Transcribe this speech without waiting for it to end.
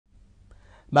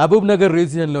మహబూబ్నగర్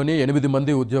రీజియన్లోని 8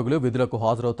 మంది ఉద్యోగులు విధులకు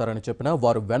హాజరవుతారని చెప్పినా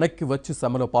వారు వెనక్కి వచ్చి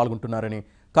సమ్మెలో పాల్గొంటున్నారని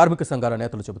కార్మిక సంఘాల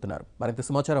నేతలు చెబుతున్నారు. మరింత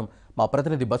సమాచారం మా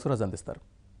ప్రతినిధి బసవరాజ్ అందిస్తారు.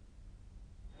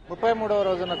 33వ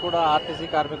రోజున కూడా ఆర్టీసీ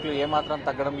కార్మికులు ఏమాత్రం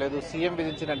తగ్గడం లేదు. సీఎం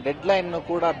విధించిన డెడ్ లైన్ ను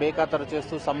కూడా బేఖాతరు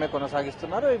చేస్తూ సమ్మె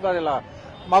కొనసాగిస్తున్నారు. ఇవాళ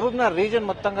మహబూబ్నగర్ రీజియన్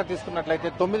మొత్తంగా తీసుకున్నట్లయితే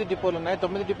 9 డిపోలు ఉన్నాయి.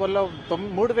 9 డిపోల్లో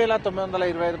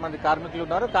 3,925 మంది కార్మికులు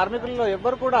ఉన్నారు. కార్మికుల్లో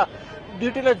ఎవ్వరు కూడా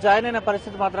డ్యూటీలో జాయిన్ అయిన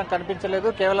పరిస్థితి మాత్రం కనిపించలేదు.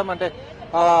 కేవలం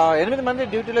 8 మంది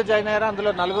డ్యూటీలో జాయిన్ అయ్యారు.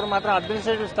 అందులో 4 మాత్రం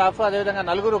అడ్మినిస్ట్రేటివ్ స్టాఫ్, అదేవిధంగా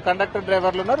 4 కండక్టర్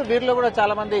డ్రైవర్లు ఉన్నారు. వీరిలో కూడా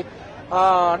చాలా మంది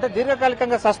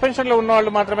దీర్ఘకాలికంగా సస్పెన్షన్ లో ఉన్న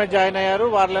వాళ్ళు మాత్రమే జాయిన్ అయ్యారు.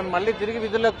 వాళ్ళని మళ్ళీ తిరిగి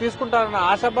విధుల్లోకి తీసుకుంటారన్న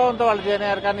ఆశాభావంతో వాళ్ళు జాయిన్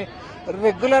అయ్యారు. కానీ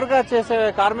రెగ్యులర్ గా చేసే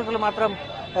కార్మికులు మాత్రం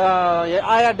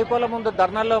ఆయా డిపోల ముందు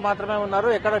ధర్నాల్లో మాత్రమే ఉన్నారు.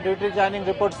 ఎక్కడ డ్యూటీ జాయినింగ్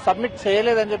రిపోర్ట్ సబ్మిట్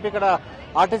చేయలేదని చెప్పి ఇక్కడ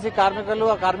ఆర్టీసీ కార్మికులు,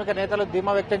 ఆ కార్మిక నేతలు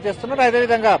ధీమా వ్యక్తం చేస్తున్నారు.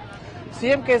 అదేవిధంగా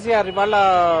సీఎం కేసీఆర్ ఇవాళ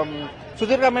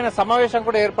సుదీర్ఘమైన సమావేశం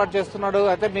కూడా ఏర్పాటు చేస్తున్నాడు.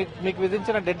 అయితే మీకు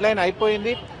విధించిన డెడ్ లైన్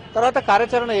అయిపోయింది, తర్వాత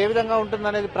కార్యాచరణ ఏ విధంగా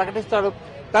ఉంటుందనేది ప్రకటిస్తాడు.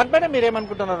 దానిపైన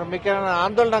మీరేమనుకుంటున్నారు? మీకు ఏమైనా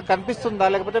ఆందోళన కనిపిస్తుందా,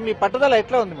 లేకపోతే మీ పట్టుదల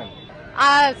ఎట్లా ఉంది? మేము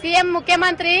సీఎం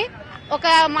ముఖ్యమంత్రి ఒక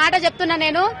మాట చెప్తున్నా,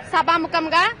 నేను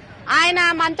సభాముఖంగా ఆయన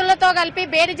మంత్రులతో కలిపి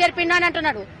బేరీ జరిపిండు అని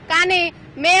అంటున్నాడు. కానీ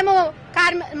మేము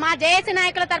మా జేఏసీ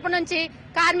నాయకుల తరపు నుంచి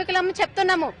కార్మికులం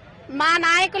చెప్తున్నాము, మా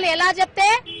నాయకులు ఎలా చెప్తే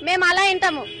మేము అలా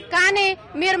వింటాము. కానీ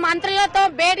మీరు మంత్రులతో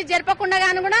భేటీ జరపకుండా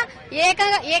గాను కూడా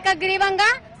ఏకగ్రీవంగా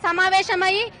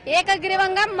సమావేశమయ్యి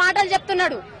ఏకగ్రీవంగా మాటలు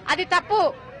చెప్తున్నాడు. అది తప్పు.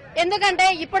 ఎందుకంటే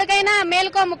ఇప్పటికైనా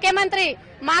మేలుకో ముఖ్యమంత్రి,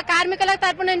 మా కార్మికుల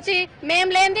తరపు నుంచి మేం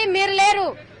లేనిది మీరు లేరు.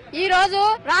 ఈ రోజు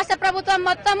రాష్ట్ర ప్రభుత్వం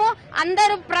మొత్తము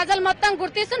అందరూ ప్రజలు మొత్తం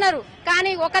గుర్తిస్తున్నారు.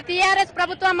 కానీ ఒక టీఆర్ఎస్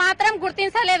ప్రభుత్వం మాత్రం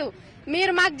గుర్తించలేదు.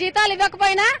 మీరు మాకు జీతాలు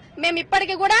ఇవ్వకపోయినా మేము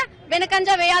ఇప్పటికీ కూడా వెనుకంజ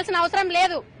వేయాల్సిన అవసరం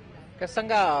లేదు.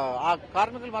 ఖచ్చితంగా ఆ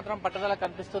కార్మికులు మాత్రం పట్టుదల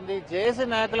కనిపిస్తుంది. జేఏసీ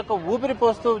నాయకులకు ఊపిరి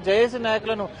పోస్తూ జేఏసీ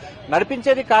నాయకులను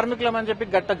నడిపించేది కార్మికులం అని చెప్పి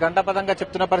గంటపదంగా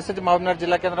చెప్తున్న పరిస్థితి మహబూబ్నగర్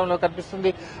జిల్లా కేంద్రంలో కనిపిస్తుంది.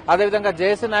 అదేవిధంగా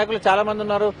జేఏసీ నాయకులు చాలా మంది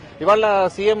ఉన్నారు. ఇవాళ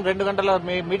సీఎం 2 గంటల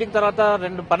మీటింగ్ తర్వాత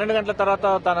 12 గంటల తర్వాత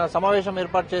తన సమావేశం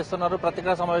ఏర్పాటు చేస్తున్నారు,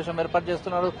 పత్రికా సమావేశం ఏర్పాటు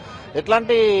చేస్తున్నారు.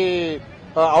 ఎట్లాంటి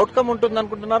అవుట్కమ్ ఉంటుంది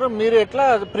అనుకుంటున్నారు? మీరు ఎట్లా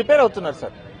ప్రిపేర్ అవుతున్నారు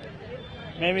సార్?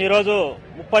 మేము ఈరోజు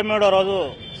 33వ రోజు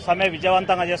సమ్మె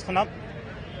విజయవంతంగా చేస్తున్నాం.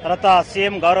 తర్వాత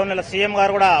గౌరవనీయుల సీఎం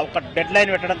గారు కూడా ఒక డెడ్ లైన్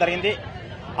పెట్టడం జరిగింది.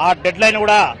 ఆ డెడ్ లైన్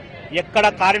కూడా ఎక్కడ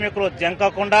కార్మికులు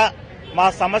జంకకుండా మా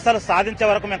సమస్యలు సాధించే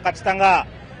వరకు మేము ఖచ్చితంగా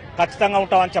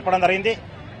ఉంటామని చెప్పడం జరిగింది.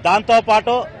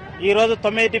 దాంతోపాటు ఈరోజు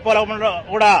 9 డిపోల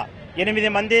కూడా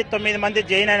 8 మంది 9 మంది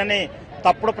జాయిన్ అయినని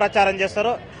తప్పుడు ప్రచారం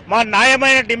చేస్తారు. మా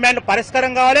న్యాయమైన డిమాండ్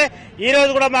పరిష్కారం కావాలి. ఈ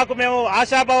రోజు కూడా మేము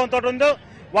ఆశాభావంతో ఉందో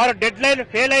వారు డెడ్ లైన్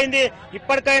ఫెయిల్ అయింది.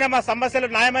 ఇప్పటికైనా మా సమస్యలు,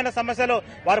 న్యాయమైన సమస్యలు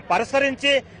వారు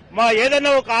పరిష్కరించి మా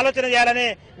ఏదైనా ఒక ఆలోచన చేయాలని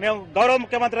మేము గౌరవ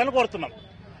ముఖ్యమంత్రులను కోరుతున్నాం.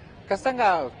 ఖచ్చితంగా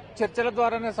చర్చల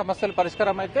ద్వారానే సమస్యలు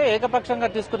పరిష్కారం అయితే ఏకపక్షంగా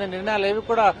తీసుకునే నిర్ణయాలు ఏవి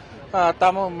కూడా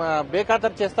తాము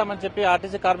బేఖాతరు చేస్తామని చెప్పి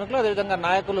ఆర్టీసీ కార్మికులు, అదేవిధంగా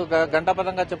నాయకులు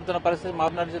గంటపదంగా చెబుతున్న పరిస్థితి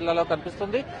మహబూబ్నగర్ జిల్లాలో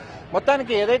కనిపిస్తుంది.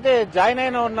 మొత్తానికి ఏదైతే జాయిన్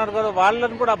అయినా ఉన్నారో కదా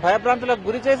వాళ్ళని కూడా భయభ్రాంతులకు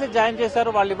గురి చేసి జాయిన్ చేశారు.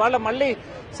 వాళ్ళు ఇవాళ మళ్ళీ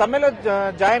సమ్మెలో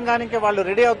జాయిన్ కానికే వాళ్ళు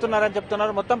రెడీ అవుతున్నారని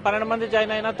చెప్తున్నారు. మొత్తం 12 మంది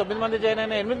జాయిన్ అయినా, 9 మంది జాయిన్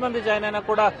అయినా, 8 మంది జాయిన్ అయినా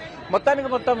కూడా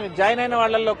మొత్తం జాయిన్ అయిన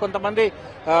వాళ్ళల్లో కొంతమంది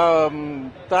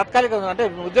తాత్కాలిక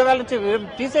ఉద్యోగాల నుంచి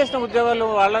తీసేసిన ఉద్యోగాలు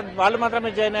వాళ్ళు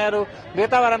మాత్రమే జాయిన్ అయ్యారు.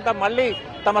 మిగతా వారంతా మళ్లీ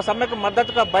తమ సమ్మెకు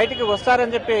మద్దతుగా బయటికి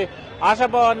వస్తారని చెప్పి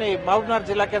ఆశాభావాన్ని మహబూబ్నగర్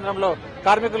జిల్లా కేంద్రంలో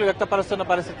కార్మికులు వ్యక్తపరుస్తున్న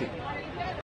పరిస్థితి.